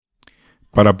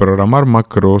Para programar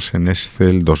macros en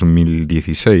Excel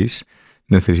 2016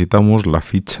 necesitamos la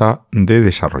ficha de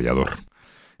desarrollador.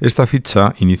 Esta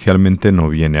ficha inicialmente no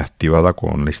viene activada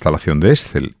con la instalación de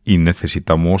Excel y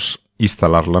necesitamos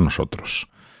instalarla nosotros.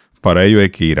 Para ello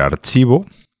hay que ir a Archivo,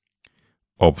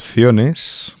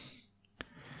 Opciones,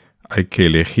 hay que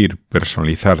elegir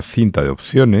Personalizar cinta de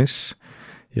opciones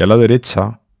y a la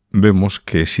derecha vemos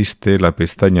que existe la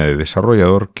pestaña de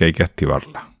desarrollador que hay que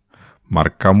activarla.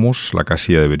 Marcamos la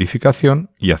casilla de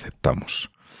verificación y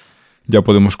aceptamos. Ya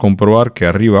podemos comprobar que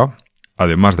arriba,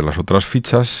 además de las otras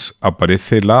fichas,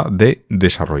 aparece la de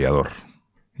desarrollador.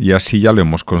 Y así ya lo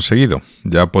hemos conseguido.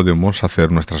 Ya podemos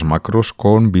hacer nuestras macros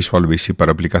con Visual Basic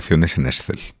para aplicaciones en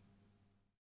Excel.